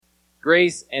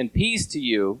Grace and peace to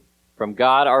you from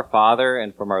God our Father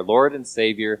and from our Lord and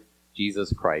Savior,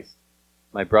 Jesus Christ.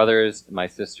 My brothers and my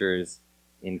sisters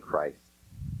in Christ.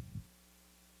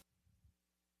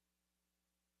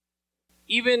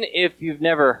 Even if you've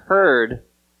never heard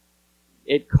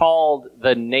it called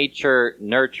the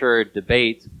nature-nurture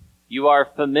debate, you are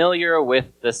familiar with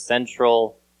the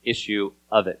central issue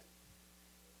of it.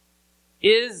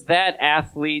 Is that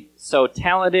athlete so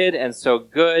talented and so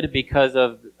good because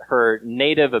of her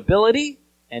native ability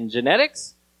and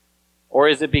genetics? Or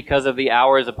is it because of the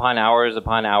hours upon hours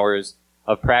upon hours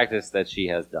of practice that she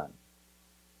has done?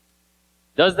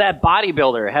 Does that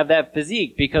bodybuilder have that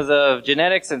physique because of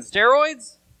genetics and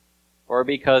steroids? Or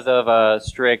because of a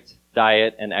strict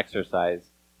diet and exercise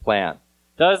plan?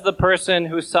 Does the person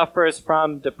who suffers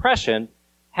from depression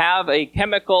have a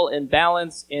chemical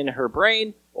imbalance in her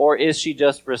brain? Or is she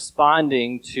just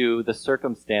responding to the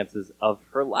circumstances of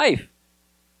her life?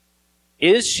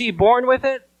 Is she born with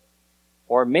it?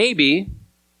 Or maybe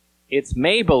it's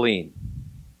Maybelline.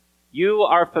 You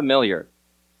are familiar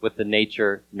with the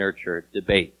nature-nurture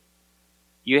debate.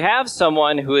 You have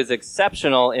someone who is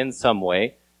exceptional in some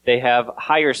way. They have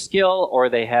higher skill or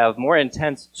they have more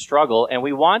intense struggle, and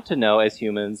we want to know as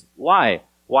humans why.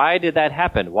 Why did that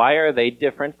happen? Why are they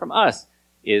different from us?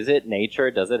 Is it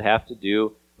nature? Does it have to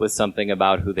do with something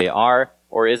about who they are?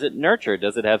 Or is it nurture?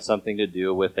 Does it have something to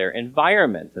do with their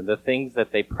environment and the things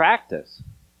that they practice?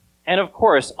 And of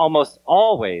course, almost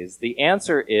always, the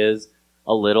answer is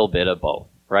a little bit of both,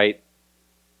 right?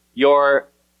 Your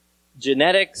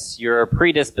genetics, your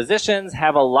predispositions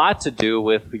have a lot to do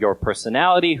with your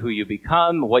personality, who you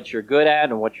become, what you're good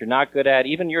at and what you're not good at,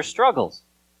 even your struggles.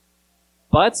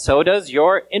 But so does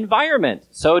your environment.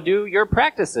 So do your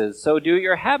practices. So do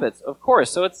your habits, of course.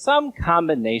 So it's some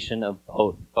combination of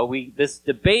both. But this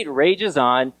debate rages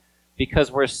on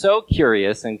because we're so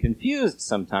curious and confused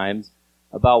sometimes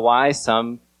about why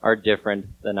some are different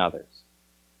than others.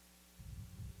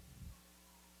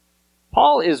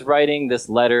 Paul is writing this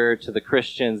letter to the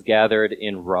Christians gathered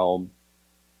in Rome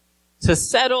to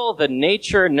settle the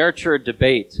nature-nurture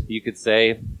debate, you could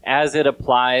say, as it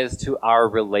applies to our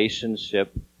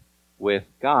relationship with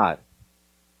God.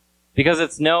 Because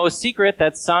it's no secret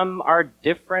that some are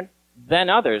different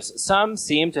than others. Some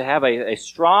seem to have a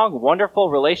strong, wonderful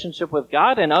relationship with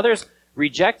God, and others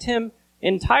reject Him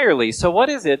entirely. So what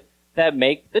is it that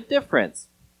makes the difference?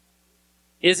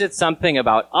 Is it something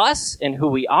about us and who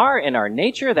we are and our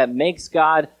nature that makes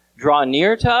God draw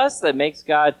near to us, that makes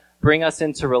God bring us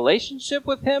into relationship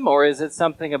with Him? Or is it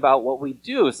something about what we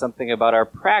do, something about our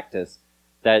practice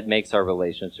that makes our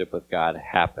relationship with God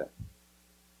happen?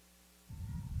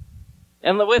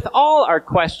 And with all our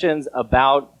questions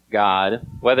about God,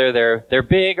 whether they're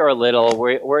big or little,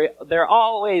 they're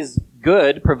always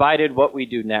good provided what we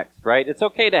do next, right? It's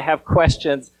okay to have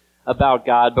questions about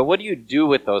God, but what do you do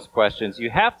with those questions?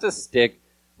 You have to stick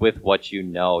with what you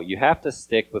know. You have to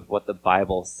stick with what the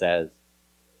Bible says.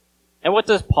 And what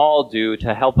does Paul do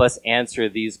to help us answer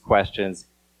these questions?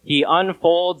 He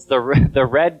unfolds the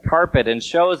red carpet and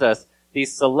shows us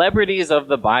these celebrities of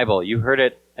the Bible. You heard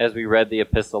it as we read the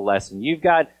epistle lesson. You've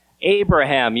got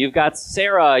Abraham, you've got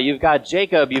Sarah, you've got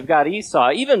Jacob, you've got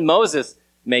Esau. Even Moses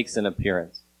makes an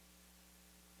appearance.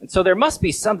 And so there must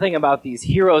be something about these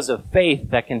heroes of faith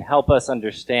that can help us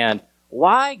understand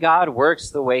why God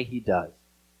works the way He does.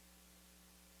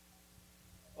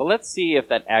 But let's see if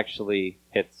that actually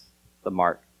hits the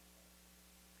mark.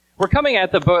 We're coming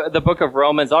at the book of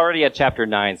Romans already at chapter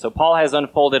 9. So Paul has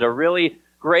unfolded a really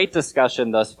great discussion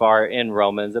thus far in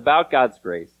Romans about God's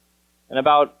grace and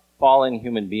about fallen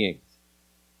human beings.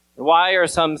 Why are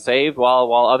some saved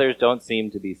while others don't seem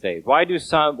to be saved? Why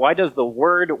does the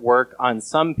word work on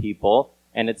some people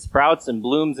and it sprouts and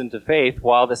blooms into faith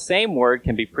while the same word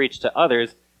can be preached to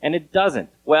others and it doesn't?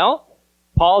 Well,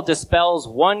 Paul dispels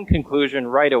one conclusion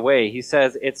right away. He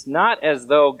says it's not as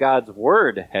though God's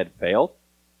word had failed.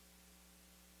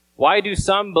 Why do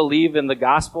some believe in the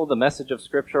gospel, the message of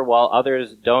Scripture, while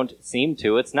others don't seem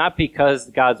to? It's not because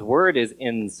God's word is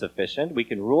insufficient. We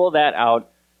can rule that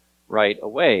out right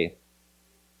away.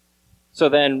 So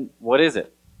then, what is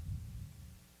it?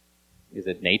 Is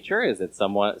it nature? Is it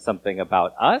something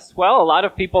about us? Well, a lot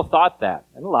of people thought that,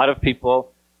 and a lot of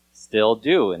people still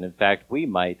do, and in fact, we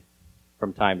might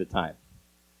from time to time.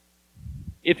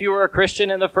 If you were a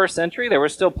Christian in the first century, there were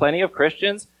still plenty of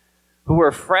Christians who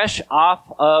were fresh off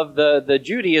of the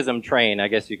Judaism train, I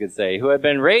guess you could say, who had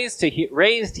been raised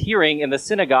hearing in the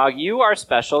synagogue, you are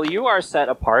special, you are set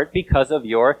apart because of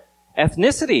your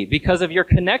ethnicity, because of your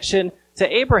connection to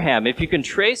Abraham. If you can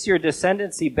trace your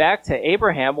descendancy back to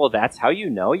Abraham, well, that's how you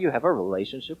know you have a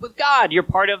relationship with God. You're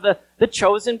part of the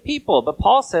chosen people. But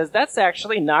Paul says that's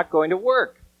actually not going to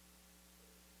work.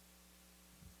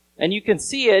 And you can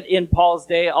see it in Paul's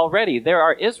day already. There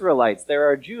are Israelites, there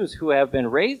are Jews who have been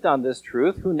raised on this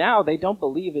truth, who now they don't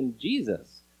believe in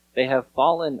Jesus. They have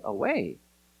fallen away.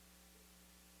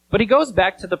 But he goes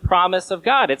back to the promise of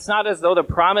God. It's not as though the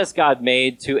promise God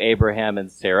made to Abraham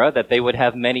and Sarah that they would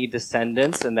have many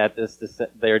descendants and that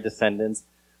their descendants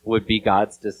would be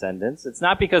God's descendants. It's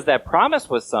not because that promise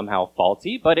was somehow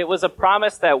faulty, but it was a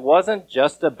promise that wasn't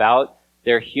just about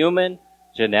their human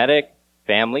genetic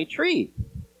family tree.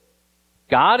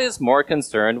 God is more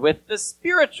concerned with the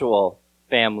spiritual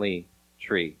family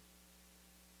tree.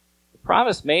 The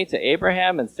promise made to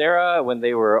Abraham and Sarah when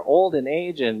they were old in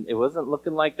age and it wasn't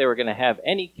looking like they were going to have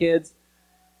any kids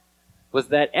was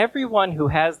that everyone who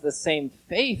has the same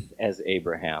faith as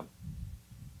Abraham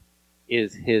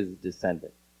is his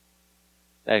descendant.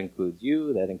 That includes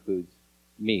you, that includes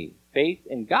me. Faith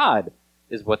in God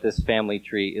is what this family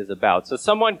tree is about. So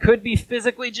someone could be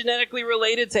physically, genetically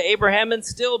related to Abraham and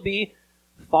still be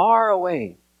far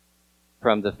away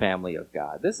from the family of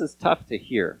God. This is tough to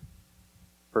hear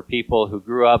for people who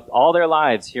grew up all their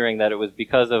lives hearing that it was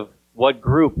because of what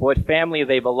group, what family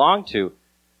they belonged to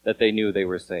that they knew they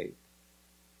were saved.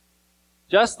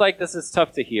 Just like this is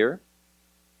tough to hear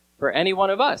for any one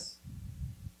of us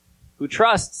who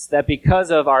trusts that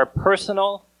because of our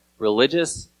personal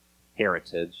religious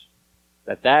heritage,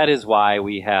 that is why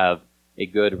we have a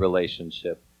good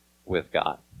relationship with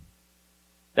God.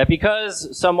 That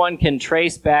because someone can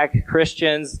trace back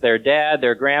Christians, their dad,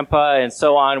 their grandpa, and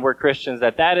so on were Christians,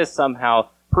 that is somehow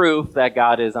proof that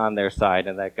God is on their side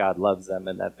and that God loves them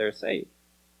and that they're saved.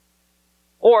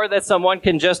 Or that someone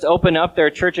can just open up their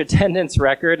church attendance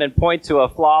record and point to a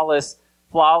flawless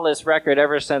record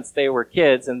ever since they were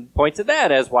kids and point to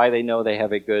that as why they know they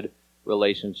have a good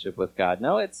relationship with God.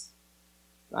 No, it's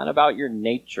not about your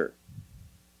nature.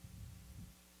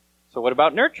 So what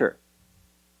about nurture?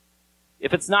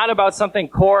 If it's not about something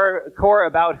core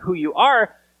about who you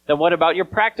are, then what about your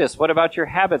practice? What about your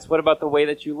habits? What about the way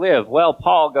that you live? Well,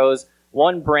 Paul goes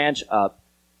one branch up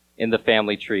in the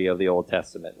family tree of the Old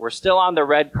Testament. We're still on the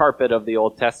red carpet of the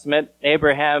Old Testament.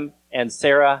 Abraham and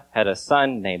Sarah had a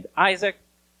son named Isaac.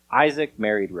 Isaac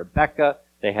married Rebekah.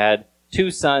 They had two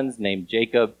sons named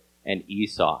Jacob and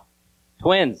Esau.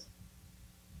 Twins.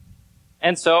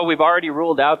 And so we've already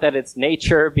ruled out that it's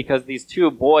nature because these two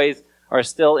boys are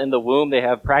still in the womb. They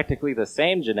have practically the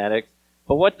same genetics.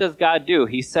 But what does God do?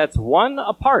 He sets one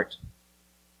apart.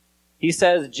 He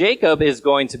says Jacob is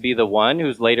going to be the one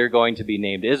who's later going to be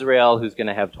named Israel, who's going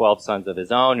to have 12 sons of his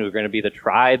own, who are going to be the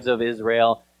tribes of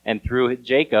Israel, and through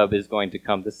Jacob is going to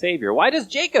come the Savior. Why does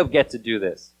Jacob get to do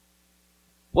this?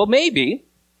 Well, maybe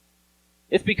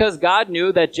it's because God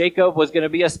knew that Jacob was going to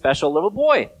be a special little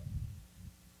boy.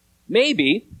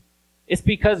 Maybe it's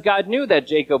because God knew that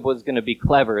Jacob was going to be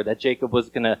clever, that Jacob was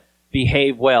going to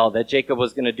behave well, that Jacob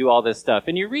was going to do all this stuff.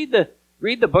 And you read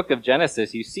the book of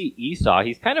Genesis, you see Esau.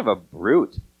 He's kind of a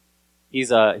brute.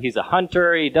 He's a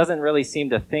hunter. He doesn't really seem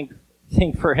to think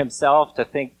for himself, to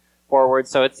think forward.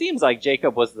 So it seems like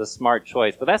Jacob was the smart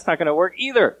choice, but that's not going to work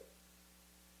either.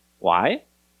 Why?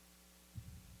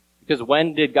 Because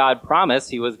when did God promise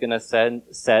he was going to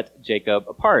set Jacob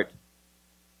apart?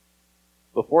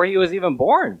 Before he was even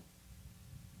born.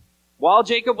 While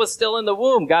Jacob was still in the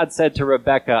womb, God said to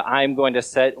Rebekah, I'm going to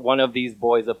set one of these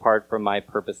boys apart for my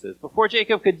purposes. Before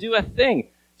Jacob could do a thing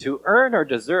to earn or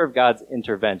deserve God's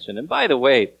intervention. And by the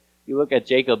way, you look at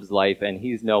Jacob's life and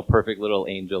he's no perfect little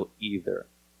angel either.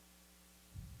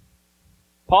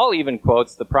 Paul even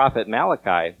quotes the prophet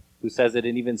Malachi, who says it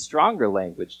in even stronger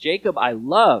language. Jacob I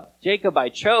loved, Jacob I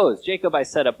chose, Jacob I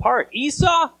set apart.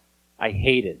 Esau I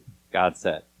hated, God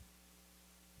said.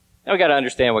 Now we got to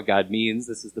understand what God means.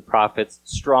 This is the prophet's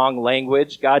strong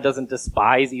language. God doesn't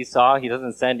despise Esau. He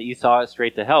doesn't send Esau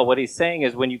straight to hell. What he's saying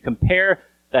is when you compare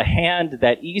the hand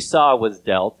that Esau was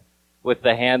dealt with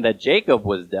the hand that Jacob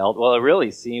was dealt, well, it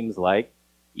really seems like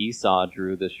Esau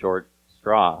drew the short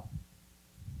straw.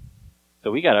 So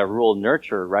we got to rule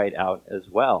nurture right out as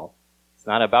well. It's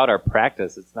not about our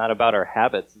practice. It's not about our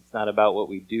habits. It's not about what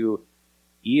we do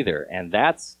either. And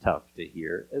that's tough to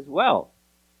hear as well.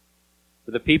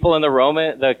 For the people in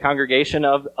the congregation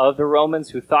of the Romans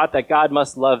who thought that God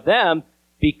must love them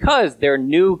because they're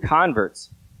new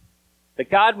converts. That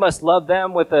God must love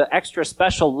them with an extra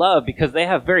special love because they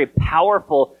have very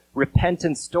powerful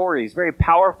repentance stories, very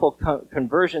powerful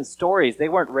conversion stories. They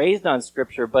weren't raised on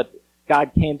Scripture, but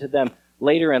God came to them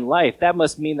later in life. That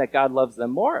must mean that God loves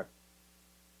them more.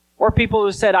 Or people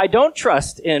who said, I don't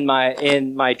trust in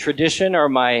my tradition or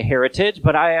my heritage,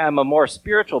 but I am a more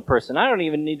spiritual person. I don't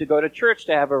even need to go to church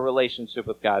to have a relationship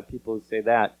with God. People who say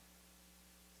that.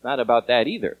 It's not about that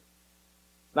either.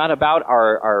 It's not about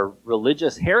our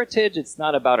religious heritage. It's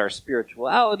not about our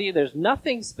spirituality. There's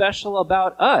nothing special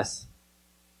about us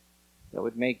that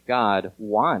would make God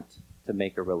want to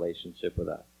make a relationship with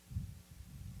us.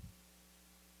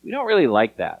 We don't really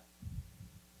like that.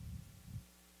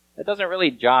 That doesn't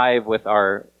really jive with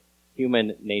our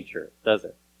human nature, does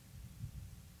it?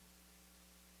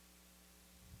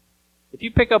 If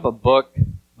you pick up a book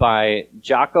by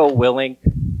Jocko Willink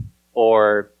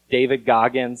or David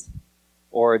Goggins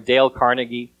or Dale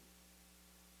Carnegie,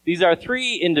 these are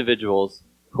three individuals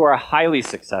who are highly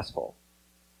successful,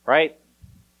 right?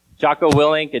 Jocko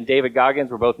Willink and David Goggins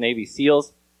were both Navy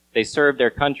SEALs. They served their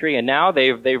country, and now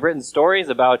they've written stories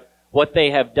about what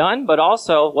they have done, but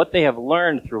also what they have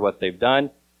learned through what they've done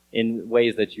in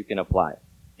ways that you can apply.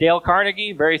 Dale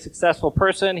Carnegie, very successful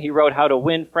person. He wrote How to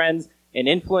Win Friends and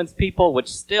Influence People,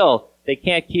 which still, they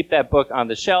can't keep that book on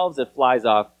the shelves. It flies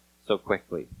off so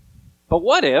quickly. But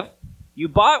what if you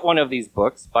bought one of these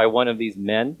books by one of these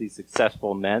men, these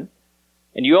successful men,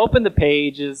 and you opened the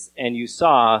pages and you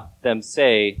saw them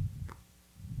say,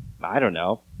 I don't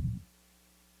know,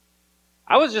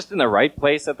 I was just in the right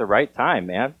place at the right time,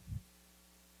 man.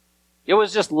 It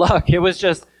was just luck. It was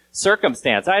just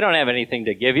circumstance. I don't have anything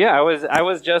to give you. I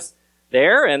was just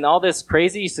there, and all this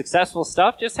crazy successful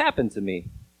stuff just happened to me.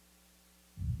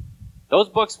 Those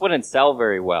books wouldn't sell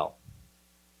very well.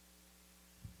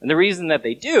 And the reason that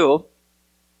they do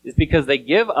is because they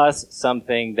give us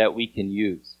something that we can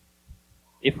use.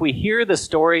 If we hear the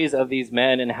stories of these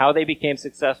men and how they became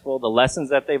successful, the lessons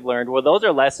that they've learned, well, those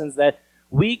are lessons that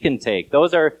we can take.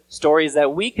 Those are stories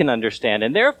that we can understand.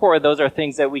 And therefore, those are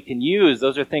things that we can use.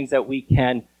 Those are things that we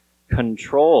can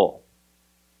control.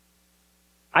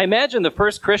 I imagine the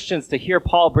first Christians to hear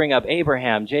Paul bring up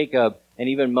Abraham, Jacob, and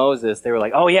even Moses, they were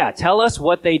like, oh yeah, tell us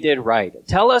what they did right.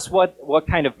 Tell us what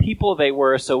kind of people they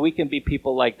were so we can be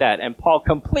people like that. And Paul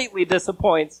completely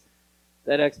disappoints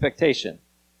that expectation.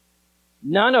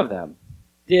 None of them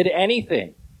did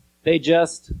anything. They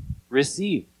just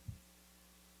received.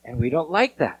 And we don't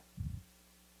like that.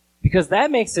 Because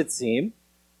that makes it seem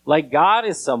like God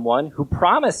is someone who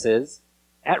promises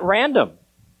at random,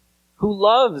 who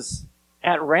loves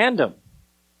at random,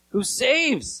 who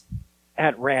saves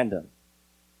at random.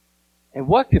 And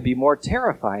what could be more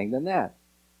terrifying than that?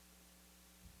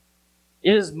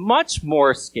 It is much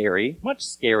more scary, much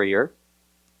scarier,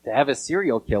 to have a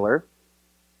serial killer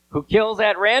who kills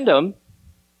at random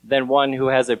than one who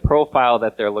has a profile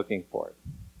that they're looking for.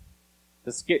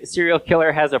 The serial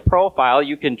killer has a profile.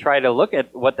 You can try to look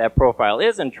at what that profile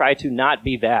is and try to not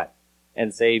be that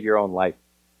and save your own life.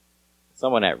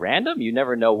 Someone at random, you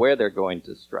never know where they're going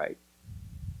to strike.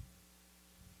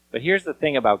 But here's the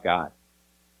thing about God.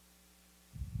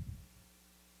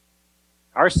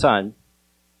 Our son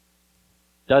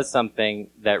does something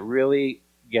that really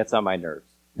gets on my nerves.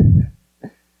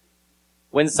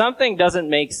 When something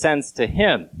doesn't make sense to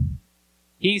him,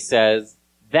 he says,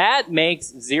 that makes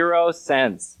zero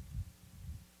sense.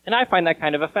 And I find that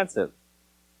kind of offensive.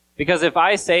 Because if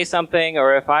I say something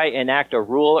or if I enact a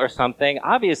rule or something,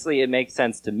 obviously it makes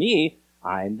sense to me.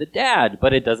 I'm the dad,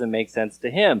 but it doesn't make sense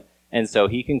to him. And so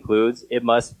he concludes it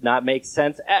must not make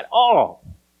sense at all.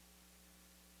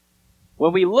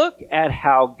 When we look at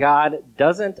how God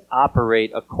doesn't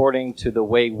operate according to the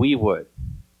way we would,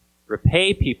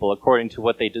 repay people according to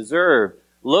what they deserve,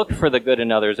 look for the good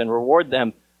in others, and reward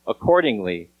them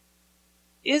accordingly,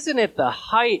 isn't it the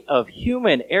height of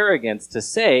human arrogance to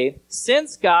say,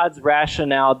 since God's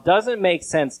rationale doesn't make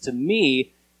sense to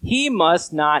me, he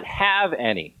must not have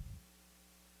any?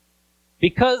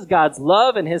 Because God's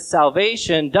love and his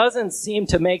salvation doesn't seem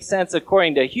to make sense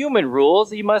according to human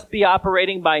rules, he must be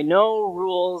operating by no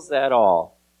rules at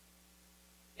all.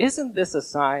 Isn't this a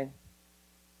sign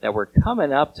that we're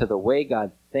coming up to the way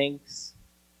God thinks?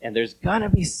 And there's going to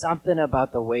be something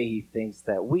about the way he thinks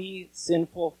that we,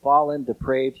 sinful, fallen,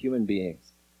 depraved human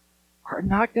beings, are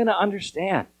not going to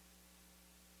understand.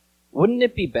 Wouldn't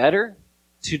it be better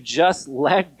to just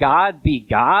let God be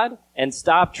God and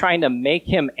stop trying to make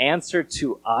him answer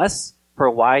to us for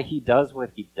why he does what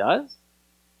he does?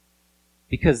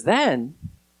 Because then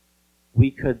we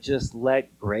could just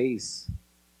let grace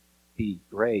be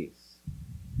grace.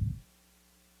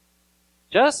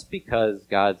 Just because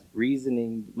God's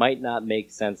reasoning might not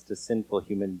make sense to sinful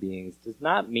human beings does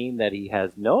not mean that he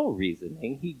has no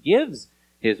reasoning. He gives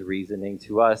his reasoning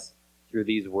to us through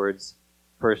these words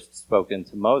first spoken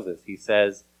to Moses. He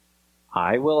says,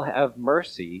 I will have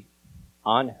mercy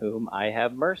on whom I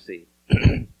have mercy.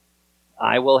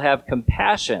 I will have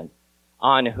compassion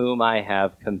on whom I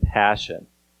have compassion.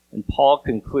 And Paul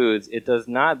concludes, it does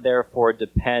not therefore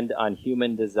depend on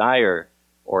human desire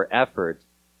or effort,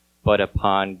 but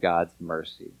upon God's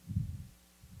mercy.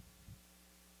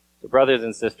 So brothers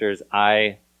and sisters,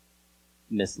 I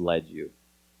misled you.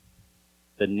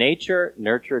 The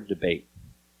nature-nurture debate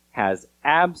has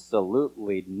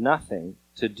absolutely nothing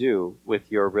to do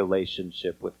with your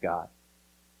relationship with God.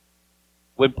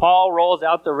 When Paul rolls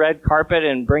out the red carpet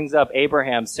and brings up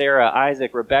Abraham, Sarah,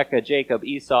 Isaac, Rebekah, Jacob,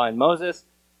 Esau, and Moses,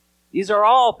 these are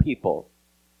all people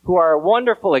who are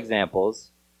wonderful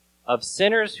examples of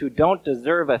sinners who don't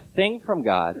deserve a thing from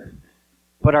God,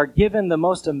 but are given the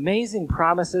most amazing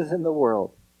promises in the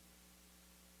world.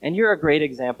 And you're a great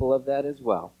example of that as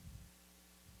well.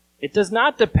 It does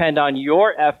not depend on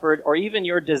your effort or even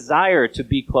your desire to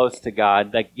be close to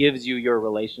God that gives you your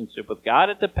relationship with God.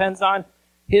 It depends on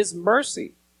His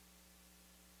mercy.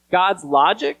 God's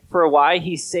logic for why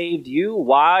He saved you,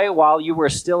 why, while you were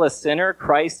still a sinner,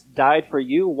 Christ died for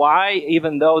you, why,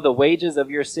 even though the wages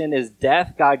of your sin is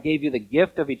death, God gave you the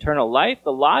gift of eternal life.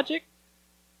 The logic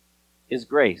is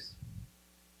grace.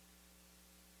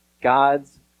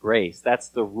 God's grace. That's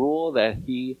the rule that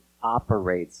He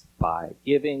operates by,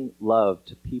 giving love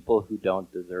to people who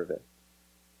don't deserve it.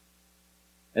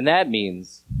 And that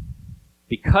means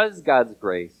because God's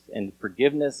grace and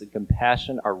forgiveness and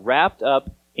compassion are wrapped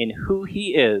up in who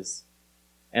He is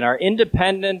and are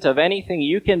independent of anything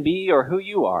you can be or who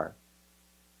you are,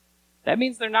 that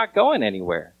means they're not going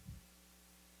anywhere.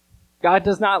 God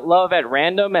does not love at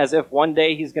random as if one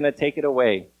day He's going to take it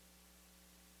away.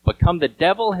 But come the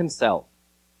devil himself,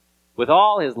 with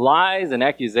all his lies and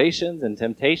accusations and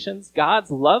temptations, God's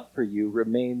love for you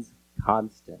remains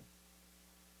constant.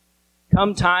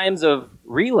 Come times of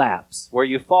relapse, where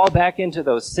you fall back into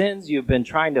those sins you've been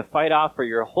trying to fight off for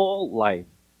your whole life,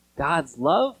 God's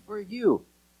love for you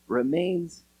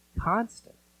remains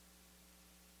constant.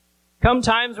 Come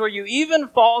times where you even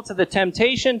fall to the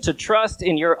temptation to trust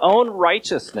in your own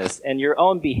righteousness and your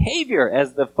own behavior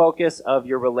as the focus of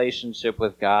your relationship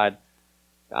with God,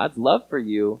 God's love for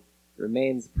you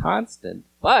remains constant.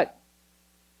 But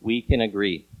we can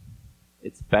agree,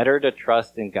 it's better to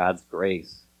trust in God's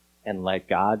grace and let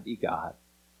God be God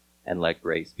and let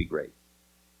grace be grace.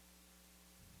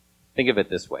 Think of it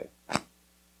this way.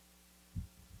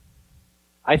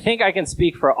 I think I can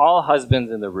speak for all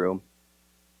husbands in the room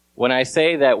when I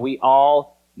say that we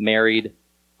all married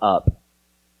up.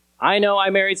 I know I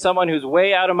married someone who's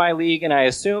way out of my league, and I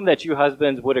assume that you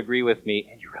husbands would agree with me,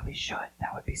 and you really should.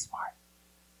 That would be smart.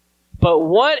 But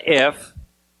what if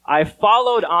I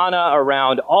followed Anna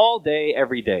around all day,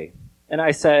 every day, and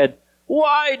I said,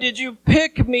 "Why did you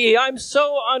pick me? I'm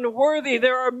so unworthy.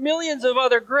 There are millions of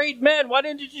other great men. Why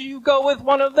didn't you go with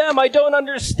one of them? I don't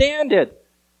understand it."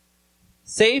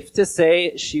 Safe to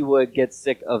say she would get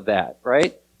sick of that,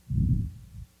 right?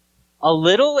 A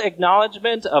little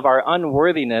acknowledgement of our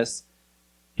unworthiness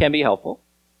can be helpful,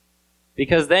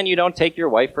 because then you don't take your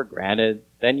wife for granted.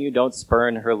 Then you don't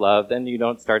spurn her love. Then you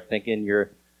don't start thinking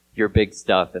you're big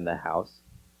stuff in the house.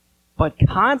 But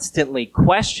constantly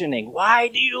questioning, why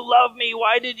do you love me?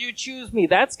 Why did you choose me?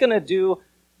 That's going to do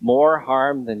more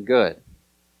harm than good.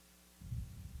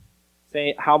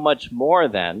 Say, how much more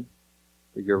then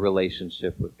for your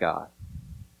relationship with God?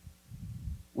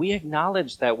 We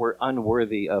acknowledge that we're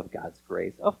unworthy of God's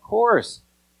grace, of course,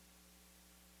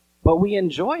 but we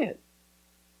enjoy it.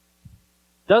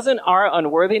 Doesn't our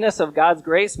unworthiness of God's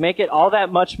grace make it all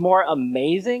that much more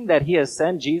amazing that He has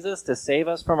sent Jesus to save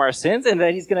us from our sins and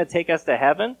that He's going to take us to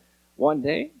heaven one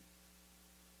day?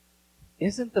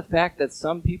 Isn't the fact that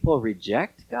some people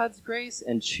reject God's grace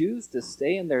and choose to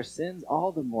stay in their sins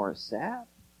all the more sad?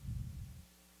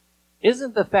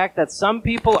 Isn't the fact that some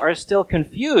people are still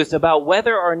confused about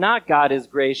whether or not God is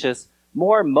gracious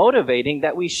more motivating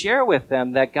that we share with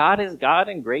them that God is God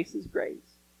and grace is grace?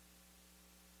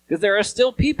 Because there are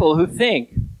still people who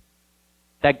think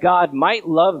that God might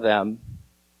love them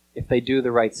if they do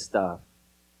the right stuff.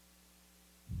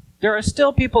 There are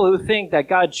still people who think that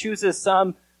God chooses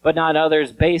some but not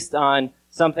others based on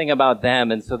something about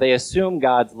them, and so they assume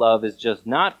God's love is just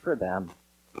not for them.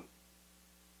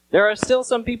 There are still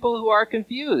some people who are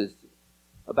confused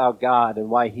about God and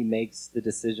why He makes the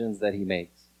decisions that He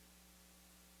makes.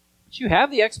 But you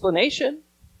have the explanation.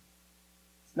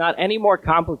 It's not any more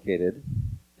complicated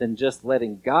than just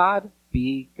letting God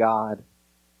be God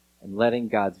and letting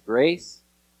God's grace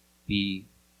be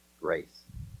grace.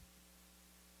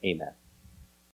 Amen.